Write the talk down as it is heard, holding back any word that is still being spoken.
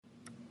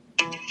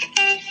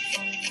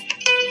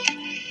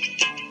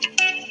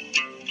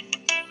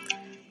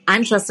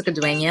I'm Jessica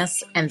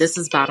Duenas, and this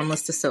is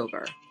Bottomless to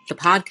Sober, the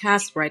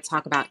podcast where I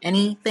talk about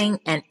anything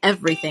and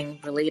everything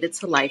related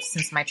to life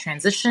since my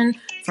transition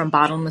from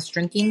bottomless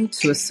drinking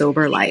to a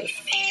sober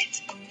life.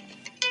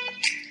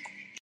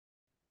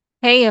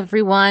 Hey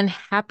everyone,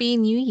 Happy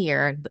New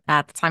Year.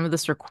 At the time of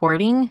this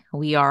recording,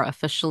 we are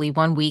officially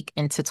 1 week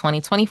into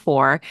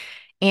 2024.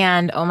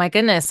 And oh my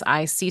goodness,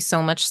 I see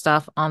so much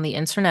stuff on the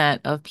internet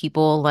of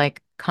people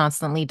like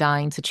constantly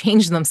dying to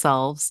change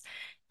themselves.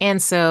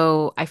 And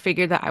so I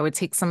figured that I would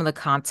take some of the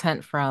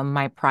content from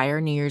my prior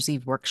New Year's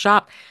Eve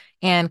workshop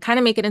and kind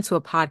of make it into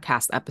a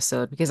podcast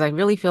episode because I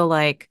really feel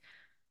like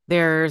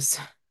there's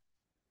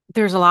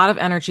there's a lot of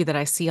energy that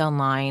I see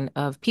online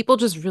of people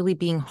just really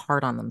being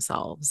hard on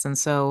themselves. And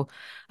so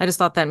I just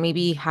thought that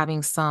maybe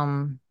having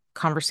some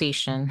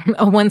conversation,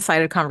 a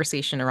one-sided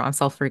conversation around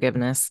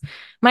self-forgiveness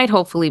might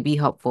hopefully be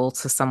helpful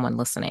to someone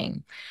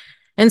listening.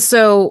 And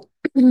so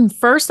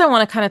first I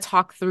want to kind of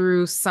talk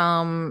through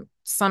some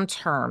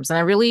terms. And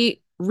I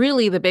really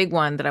the big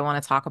one that I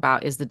want to talk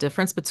about is the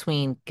difference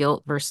between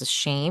guilt versus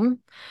shame.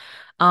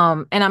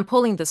 And I'm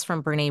pulling this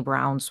from Brene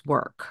Brown's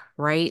work,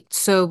 right?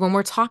 So when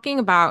we're talking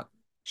about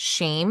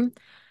shame,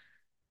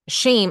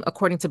 shame,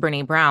 according to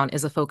Brene Brown,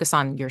 is a focus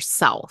on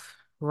yourself,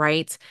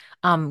 right?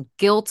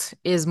 Guilt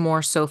is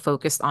more so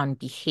focused on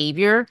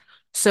behavior.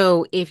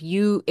 So if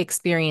you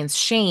experience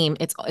shame,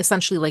 it's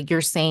essentially like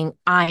you're saying,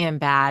 I am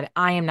bad.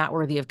 I am not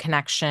worthy of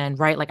connection,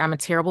 right? Like I'm a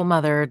terrible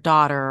mother,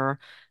 daughter.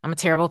 I'm a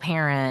terrible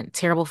parent,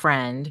 terrible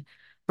friend.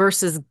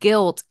 Versus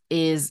guilt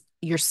is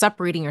you're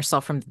separating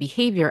yourself from the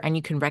behavior and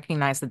you can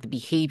recognize that the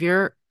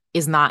behavior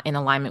is not in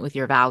alignment with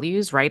your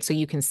values, right? So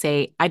you can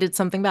say, I did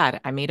something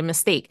bad. I made a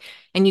mistake,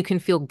 and you can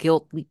feel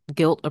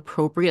guilt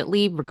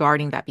appropriately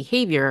regarding that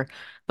behavior.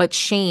 But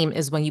shame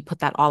is when you put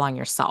that all on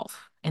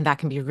yourself, and that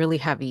can be really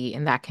heavy,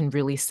 and that can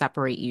really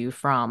separate you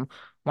from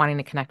wanting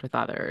to connect with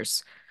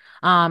others.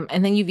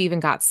 And then you've even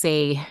got,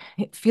 say,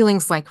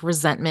 feelings like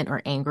resentment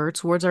or anger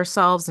towards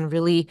ourselves. And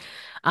really,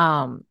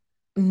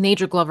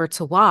 Major Glover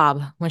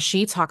Tawwab, when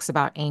she talks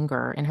about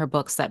anger in her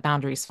book Set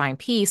Boundaries, Find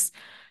Peace,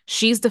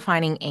 she's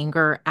defining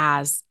anger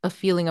as a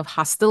feeling of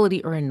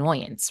hostility or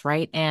annoyance,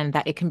 right? And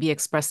that it can be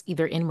expressed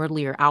either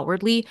inwardly or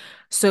outwardly.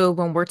 So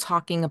when we're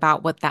talking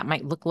about what that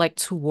might look like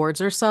towards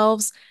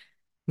ourselves,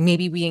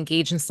 maybe we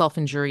engage in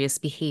self-injurious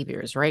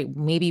behaviors, right?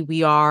 Maybe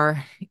we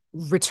are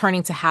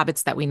returning to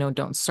habits that we know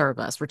don't serve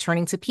us,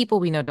 returning to people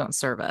we know don't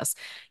serve us.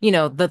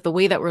 The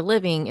way that we're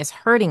living is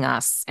hurting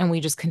us, and we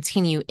just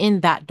continue in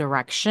that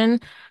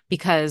direction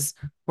because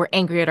we're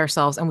angry at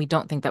ourselves and we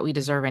don't think that we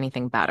deserve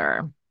anything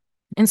better.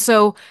 And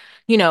so,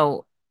 you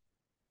know,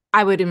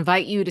 I would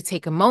invite you to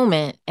take a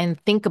moment and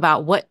think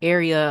about what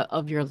area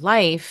of your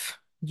life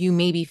you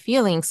may be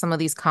feeling some of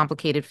these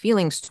complicated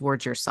feelings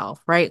towards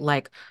yourself, right?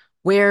 Like,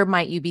 where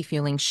might you be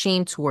feeling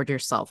shame toward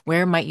yourself?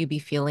 Where might you be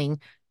feeling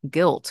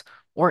guilt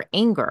or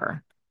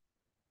anger?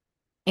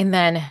 And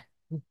then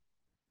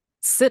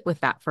sit with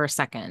that for a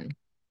second.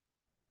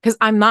 Because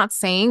I'm not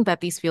saying that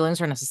these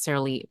feelings are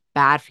necessarily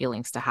bad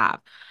feelings to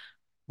have.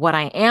 What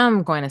I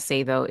am going to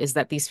say, though, is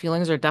that these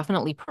feelings are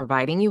definitely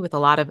providing you with a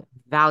lot of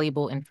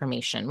valuable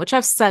information, which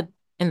I've said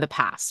in the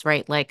past,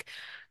 right? Like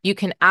you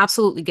can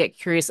absolutely get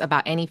curious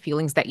about any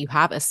feelings that you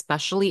have,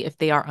 especially if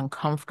they are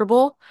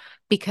uncomfortable,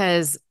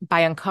 because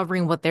by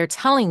uncovering what they're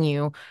telling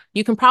you,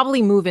 you can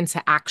probably move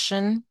into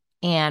action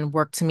and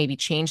work to maybe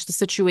change the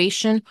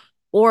situation,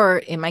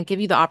 or it might give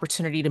you the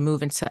opportunity to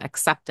move into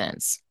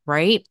acceptance,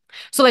 right?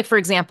 So, like, for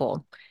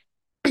example,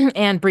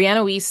 and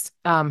Brianna Wiest,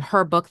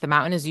 her book, The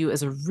Mountain Is You,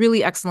 is a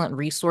really excellent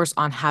resource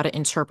on how to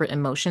interpret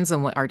emotions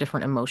and what our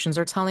different emotions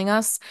are telling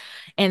us.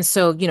 And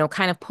so,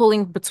 kind of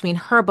pulling between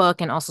her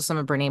book and also some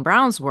of Brene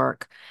Brown's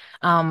work.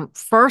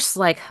 First,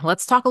 like,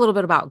 let's talk a little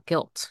bit about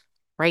guilt,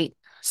 right?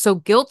 So,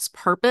 guilt's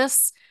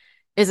purpose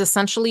is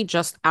essentially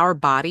just our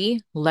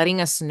body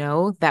letting us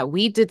know that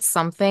we did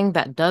something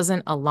that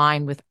doesn't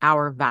align with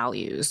our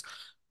values.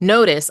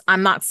 Notice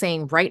I'm not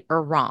saying right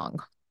or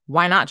wrong.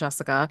 Why not,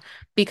 Jessica?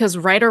 Because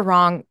right or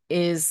wrong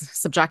is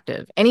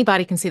subjective.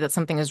 Anybody can say that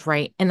something is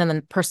right, and then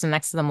the person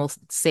next to them will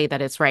say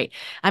that it's right.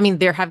 I mean,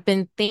 there have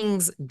been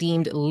things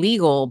deemed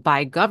legal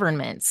by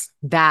governments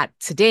that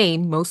today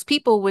most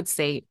people would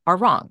say are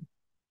wrong,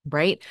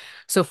 right?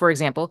 So, for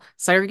example,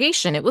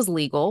 segregation, it was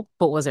legal,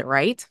 but was it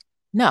right?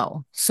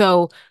 No.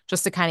 So,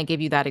 just to kind of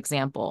give you that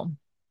example.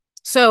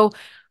 So,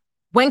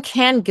 when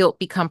can guilt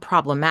become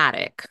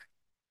problematic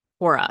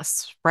for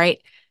us,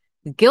 right?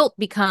 Guilt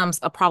becomes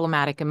a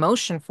problematic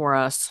emotion for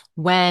us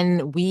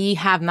when we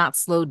have not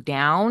slowed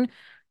down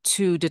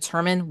to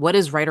determine what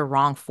is right or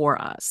wrong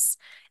for us.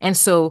 And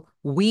so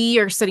we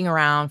are sitting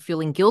around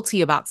feeling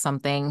guilty about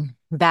something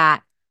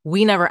that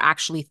we never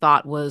actually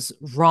thought was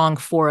wrong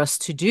for us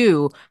to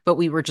do, but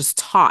we were just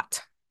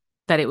taught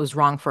that it was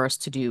wrong for us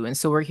to do. And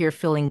so we're here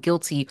feeling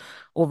guilty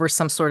over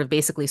some sort of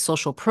basically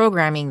social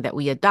programming that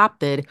we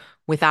adopted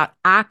without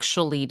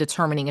actually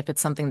determining if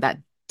it's something that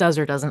does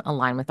or doesn't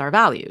align with our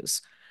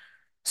values.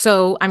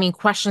 So, I mean,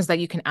 questions that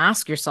you can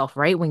ask yourself,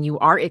 right, when you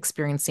are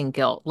experiencing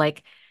guilt,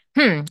 like,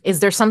 is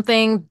there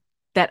something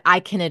that I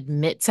can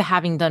admit to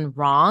having done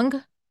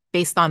wrong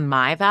based on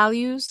my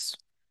values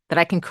that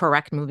I can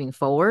correct moving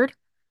forward?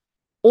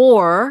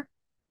 Or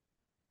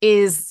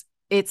is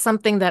it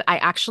something that I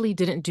actually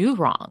didn't do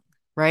wrong,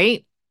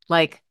 right?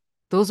 Like,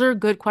 those are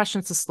good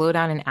questions to slow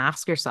down and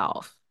ask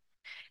yourself.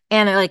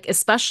 And like,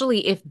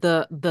 especially if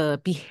the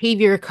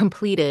behavior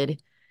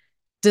completed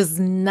does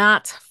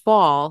not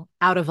fall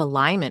out of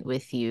alignment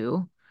with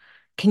you,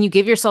 can you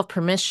give yourself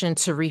permission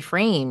to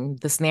reframe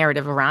this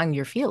narrative around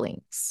your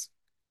feelings,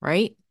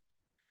 right?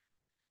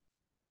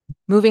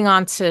 Moving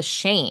on to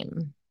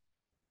shame.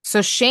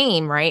 So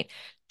shame, right?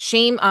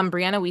 Shame,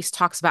 Brianna Weiss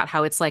talks about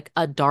how it's like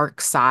a dark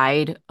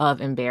side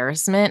of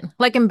embarrassment.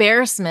 Like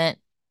embarrassment,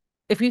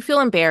 if you feel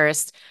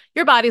embarrassed,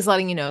 your body's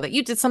letting you know that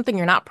you did something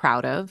you're not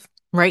proud of,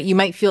 right? You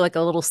might feel like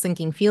a little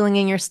sinking feeling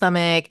in your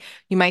stomach.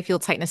 You might feel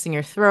tightness in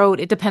your throat.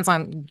 It depends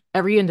on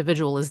every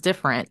individual is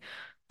different.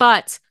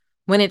 But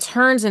when it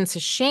turns into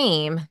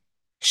shame,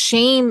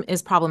 shame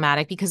is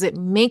problematic because it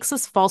makes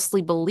us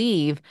falsely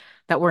believe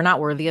that we're not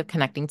worthy of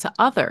connecting to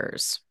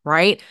others,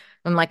 right?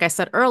 And like I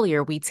said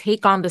earlier, we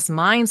take on this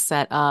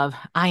mindset of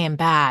I am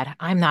bad,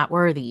 I'm not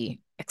worthy,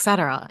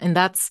 etc. And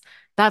that's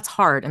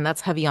hard and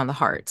that's heavy on the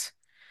heart.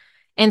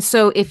 And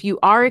so, if you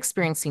are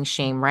experiencing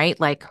shame, right,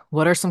 like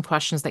what are some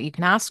questions that you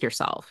can ask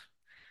yourself?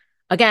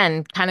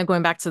 Again, kind of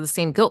going back to the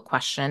same guilt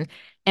question.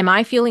 Am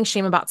I feeling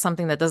shame about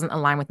something that doesn't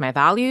align with my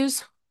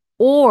values?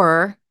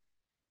 Or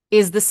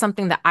is this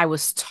something that I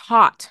was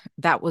taught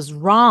that was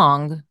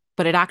wrong,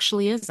 but it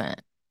actually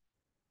isn't?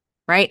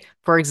 Right?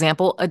 For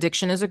example,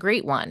 addiction is a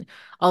great one.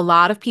 A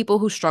lot of people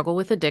who struggle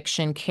with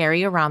addiction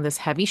carry around this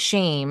heavy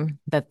shame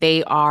that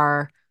they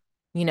are,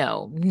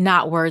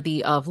 not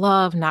worthy of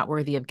love, not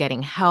worthy of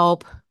getting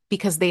help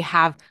because they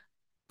have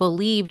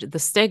believed the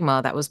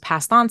stigma that was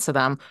passed on to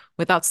them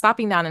without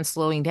stopping down and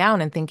slowing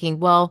down and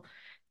thinking, well,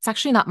 it's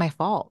actually not my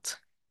fault.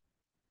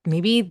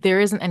 Maybe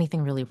there isn't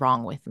anything really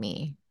wrong with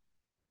me,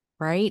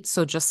 right?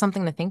 So just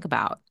something to think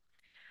about.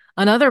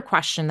 Another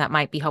question that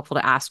might be helpful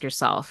to ask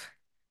yourself,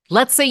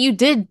 let's say you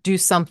did do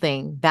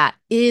something that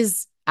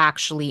is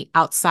actually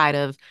outside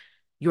of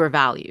your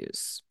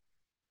values.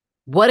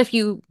 What if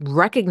you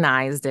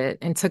recognized it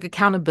and took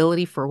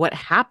accountability for what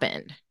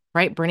happened?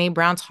 Right? Brene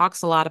Brown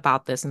talks a lot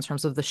about this in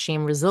terms of the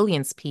shame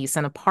resilience piece.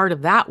 And a part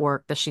of that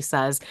work that she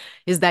says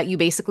is that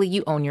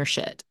you own your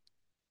shit,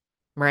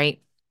 right?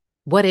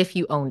 What if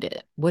you owned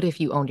it? What if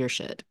you owned your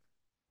shit?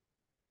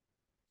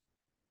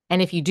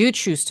 And if you do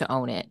choose to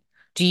own it,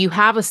 do you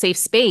have a safe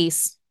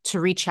space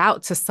to reach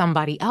out to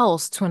somebody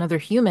else, to another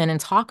human, and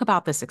talk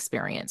about this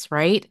experience,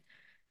 right?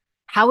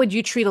 How would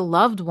you treat a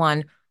loved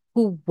one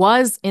who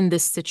was in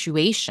this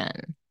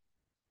situation?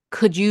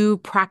 Could you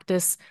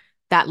practice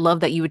that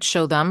love that you would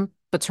show them,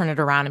 but turn it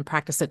around and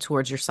practice it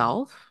towards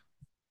yourself?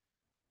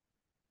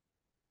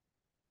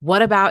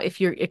 What about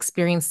if you're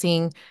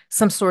experiencing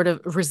some sort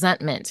of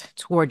resentment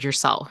toward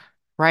yourself,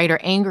 right? Or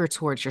anger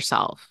towards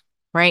yourself,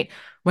 right?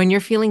 When you're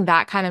feeling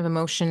that kind of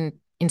emotion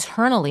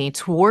internally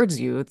towards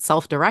you, it's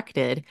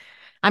self-directed.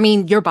 I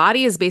mean, your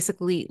body is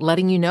basically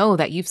letting you know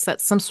that you've set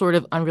some sort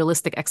of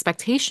unrealistic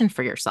expectation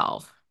for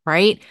yourself,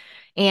 right?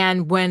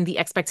 And when the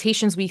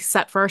expectations we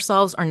set for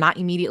ourselves are not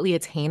immediately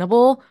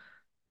attainable,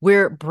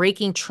 we're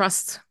breaking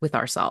trust with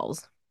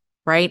ourselves,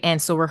 right?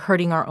 And so we're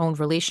hurting our own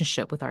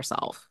relationship with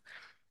ourselves.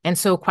 And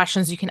so,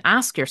 questions you can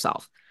ask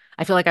yourself.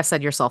 I feel like I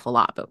said yourself a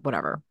lot, but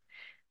whatever.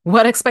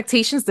 What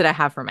expectations did I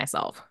have for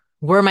myself?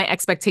 Were my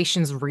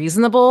expectations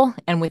reasonable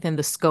and within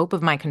the scope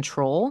of my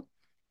control?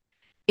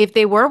 If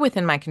they were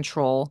within my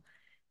control,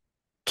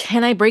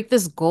 can I break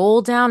this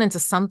goal down into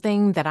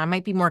something that I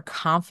might be more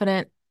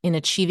confident in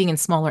achieving in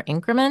smaller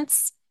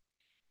increments?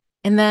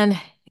 And then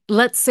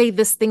let's say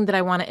this thing that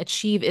I want to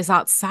achieve is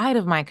outside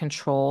of my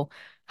control.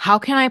 How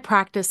can I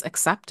practice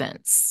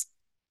acceptance?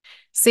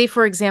 Say,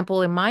 for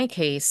example, in my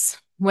case,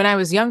 when I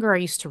was younger, I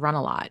used to run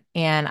a lot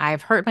and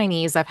I've hurt my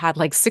knees. I've had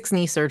like 6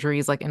 knee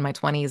surgeries, like in my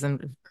 20s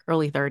and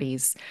early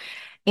 30s,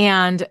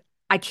 and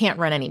I can't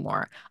run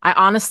anymore.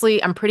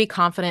 I'm pretty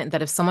confident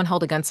that if someone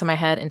held a gun to my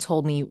head and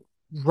told me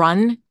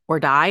run or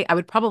die, I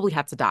would probably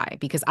have to die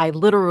because I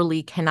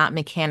literally cannot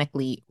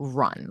mechanically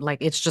run. Like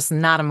it's just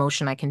not a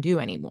motion I can do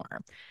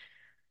anymore.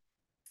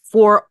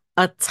 For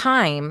a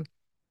time,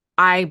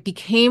 I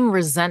became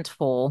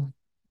resentful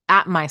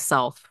at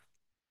myself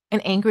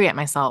and angry at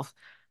myself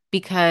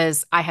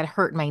because I had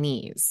hurt my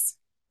knees.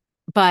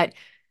 But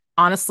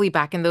honestly,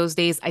 back in those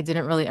days, I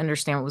didn't really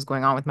understand what was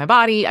going on with my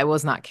body. I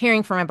was not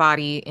caring for my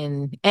body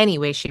in any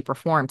way, shape, or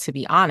form, to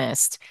be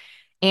honest.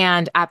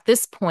 And at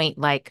this point,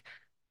 like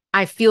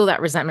I feel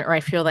that resentment or I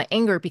feel that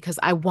anger because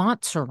I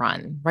want to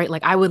run, right?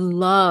 Like I would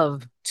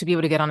love to be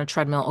able to get on a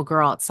treadmill or go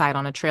outside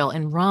on a trail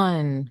and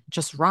run,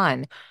 just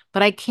run,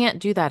 but I can't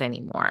do that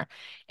anymore.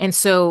 And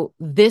so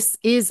this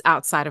is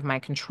outside of my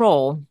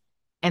control.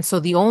 And so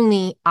the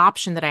only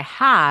option that I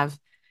have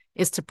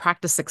is to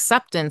practice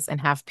acceptance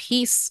and have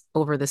peace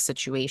over the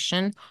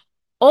situation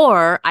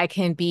Or I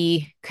can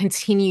be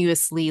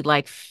continuously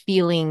like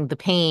feeling the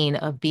pain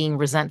of being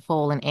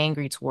resentful and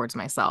angry towards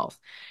myself.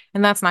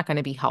 And that's not going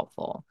to be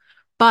helpful.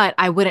 But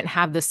I wouldn't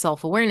have this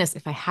self-awareness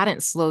if I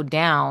hadn't slowed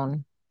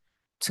down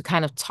to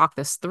kind of talk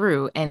this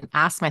through and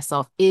ask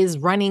myself, is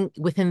running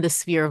within the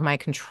sphere of my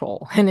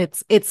control? And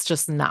it's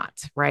just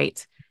not,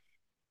 right?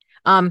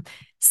 Um,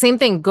 Same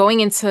thing going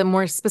into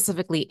more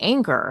specifically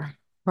anger,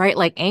 right?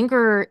 Like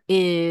anger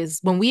is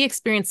when we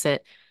experience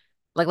it,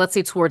 like let's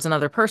say towards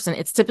another person,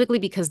 it's typically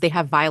because they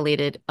have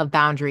violated a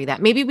boundary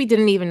that maybe we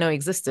didn't even know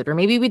existed, or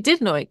maybe we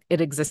did know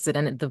it existed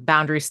and the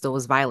boundary still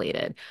was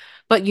violated.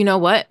 But you know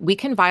what? We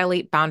can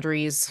violate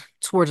boundaries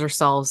towards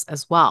ourselves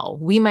as well.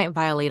 We might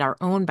violate our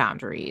own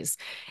boundaries.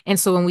 And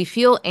so when we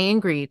feel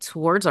angry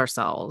towards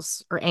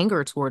ourselves or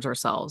anger towards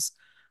ourselves,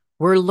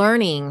 we're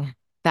learning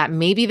that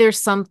maybe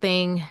there's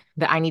something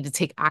that I need to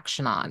take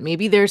action on.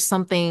 Maybe there's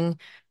something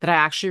that I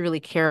actually really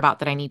care about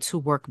that I need to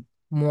work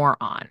more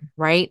on,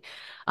 right?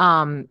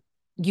 Um,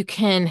 you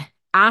can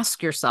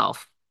ask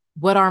yourself,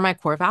 what are my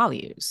core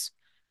values?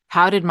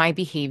 How did my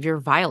behavior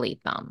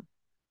violate them?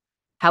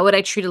 How would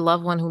I treat a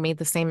loved one who made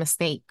the same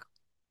mistake,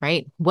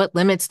 right? What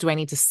limits do I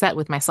need to set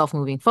with myself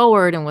moving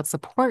forward, and what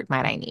support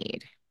might I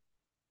need?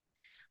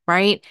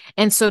 Right.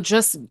 And so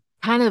just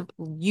kind of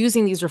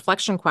using these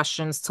reflection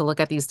questions to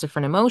look at these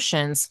different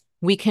emotions,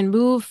 we can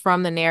move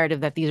from the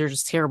narrative that these are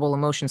just terrible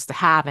emotions to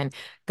have. And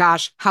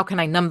gosh, how can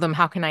I numb them?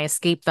 How can I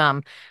escape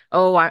them?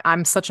 Oh,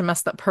 I'm such a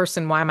messed up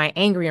person. Why am I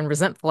angry and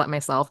resentful at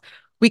myself?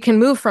 We can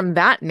move from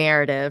that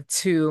narrative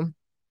to,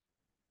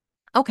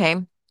 okay,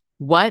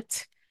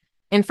 what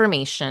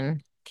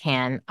information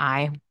can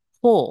I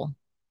pull?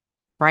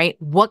 Right?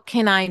 What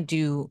can I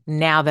do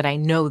now that I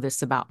know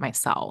this about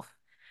myself?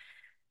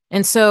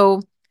 And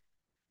so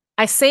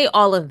I say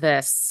all of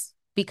this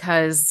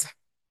because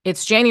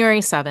it's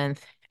January 7th,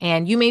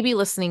 and you may be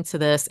listening to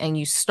this and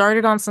you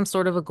started on some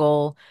sort of a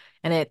goal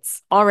and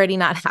it's already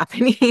not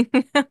happening.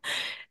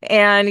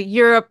 And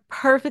you're a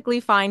perfectly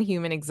fine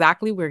human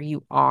exactly where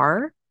you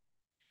are.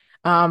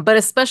 But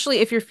especially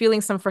if you're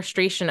feeling some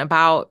frustration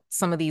about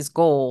some of these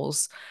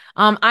goals,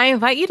 I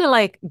invite you to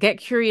like get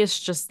curious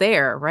just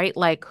there, right?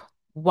 Like,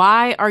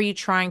 why are you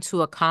trying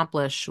to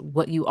accomplish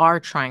what you are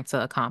trying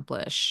to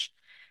accomplish?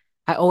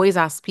 I always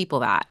ask people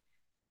that.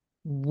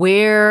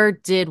 Where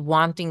did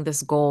wanting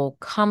this goal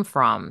come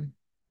from?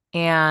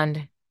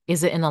 And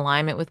is it in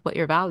alignment with what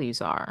your values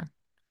are?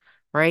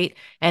 Right.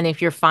 And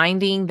if you're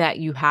finding that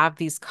you have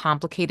these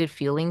complicated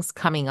feelings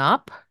coming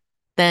up,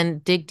 then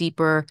dig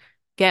deeper,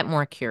 get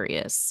more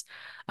curious.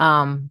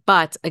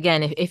 But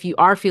again, if you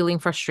are feeling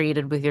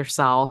frustrated with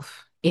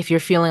yourself, if you're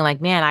feeling like,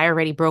 man, I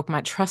already broke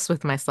my trust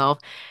with myself,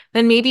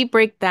 then maybe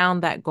break down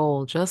that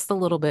goal just a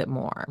little bit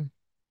more.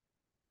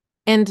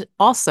 And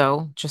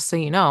also, just so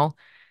you know,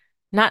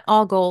 not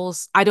all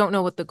goals, I don't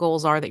know what the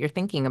goals are that you're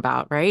thinking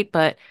about, right?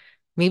 But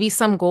maybe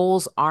some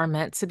goals are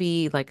meant to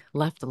be like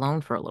left alone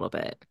for a little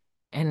bit.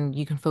 And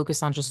you can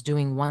focus on just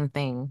doing one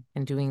thing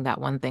and doing that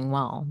one thing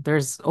well.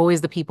 There's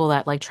always the people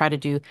that like try to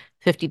do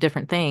 50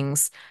 different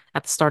things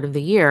at the start of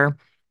the year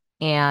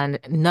and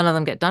none of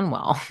them get done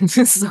well.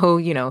 So,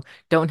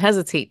 don't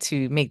hesitate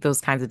to make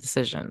those kinds of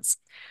decisions.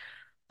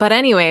 But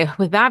anyway,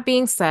 with that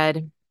being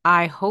said,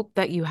 I hope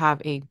that you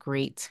have a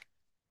great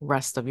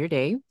rest of your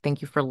day.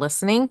 Thank you for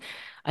listening.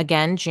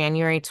 Again,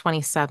 January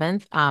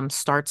 27th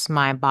starts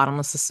my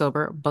Bottomless to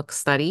Sober book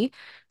study.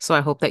 So I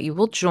hope that you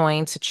will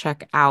join to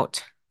check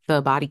out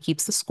The Body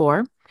Keeps the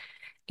Score.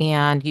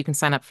 And you can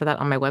sign up for that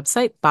on my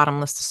website,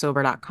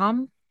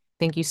 bottomlesstosober.com.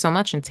 Thank you so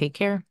much and take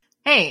care.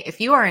 Hey, if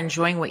you are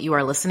enjoying what you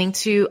are listening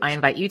to, I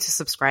invite you to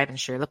subscribe and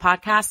share the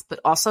podcast, but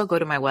also go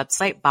to my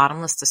website,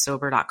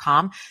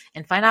 bottomlesstosober.com,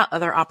 and find out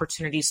other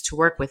opportunities to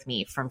work with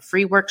me, from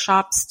free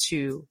workshops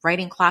to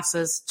writing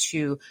classes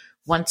to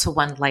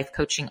one-to-one life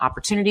coaching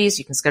opportunities.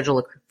 You can schedule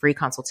a free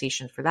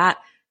consultation for that.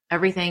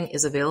 Everything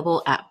is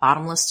available at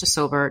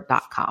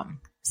bottomlesstosober.com.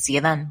 See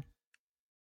you then.